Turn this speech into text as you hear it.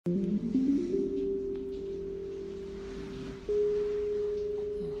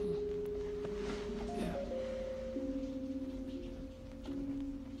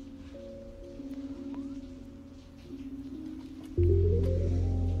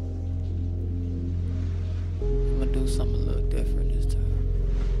something a little different this time.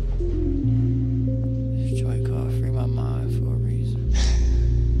 This joint called Free My Mind for a reason.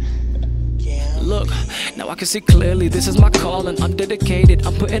 Look, now I can see clearly this is my calling. I'm dedicated,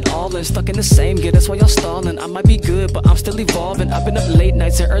 I'm putting all in. Stuck in the same gear, that's why y'all stalling. I might be good, but I'm still evolving. I've been up late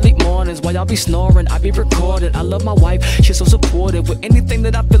nights and early mornings while y'all be snoring. I be recording. I love my wife, she's so supportive with anything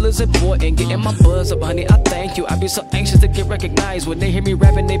that I feel is important. Getting my buzz up, honey, I thank you. I be so anxious to get recognized. When they hear me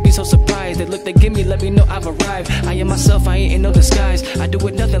rapping, they be so surprised. They look, they give me, let me know I've arrived. I am myself, I ain't in no disguise. I do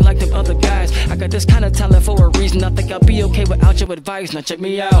it nothing like them other guys. I got this kind of talent for a reason. I think I'll be okay without your advice. Now check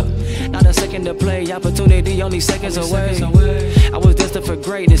me out, not a second to play, opportunity only seconds away. I was destined for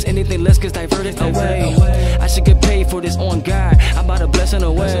greatness, anything less gets diverted away. I should get paid for this on God, I'm about a blessing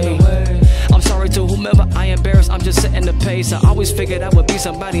away. I'm sorry to whomever I embarrassed, I'm just setting the pace. I always figured I would be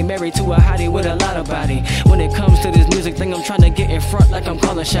somebody married to a hottie with a lot of body. When it comes to this music thing, I'm trying to get in front like I'm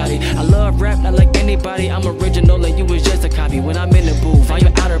calling shotty. I love rap, not like anybody, I'm original and you was just a copy. When I'm in the booth, I'm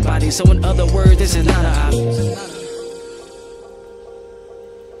your outer body, so in other words, this is not a hobby.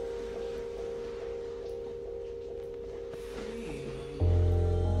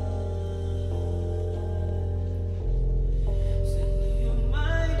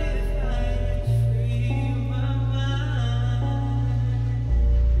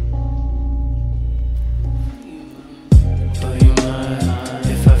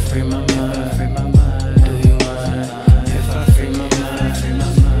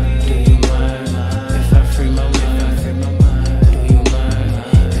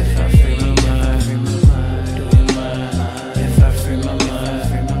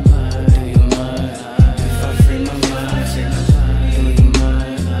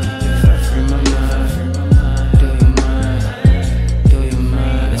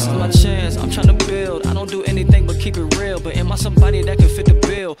 Keep it real, but am I somebody that can fit the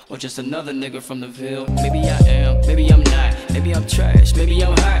bill? Or just another nigga from the Ville? Maybe I am, maybe I'm not. Maybe I'm trash, maybe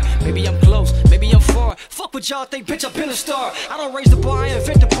I'm hot. Maybe I'm close, maybe I'm far. Fuck what y'all think, bitch, I've been a star. I don't raise the bar, I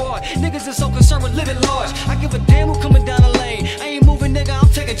invent the bar. Niggas is so concerned with living large. I give a damn who coming down the lane. I ain't moving, nigga, I'm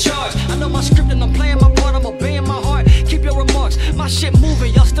taking charge. I know my script and I'm playing my part, I'm obeying my heart. Keep your remarks, my shit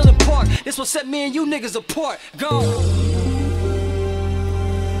moving, y'all still in park. This what set me and you niggas apart. Go.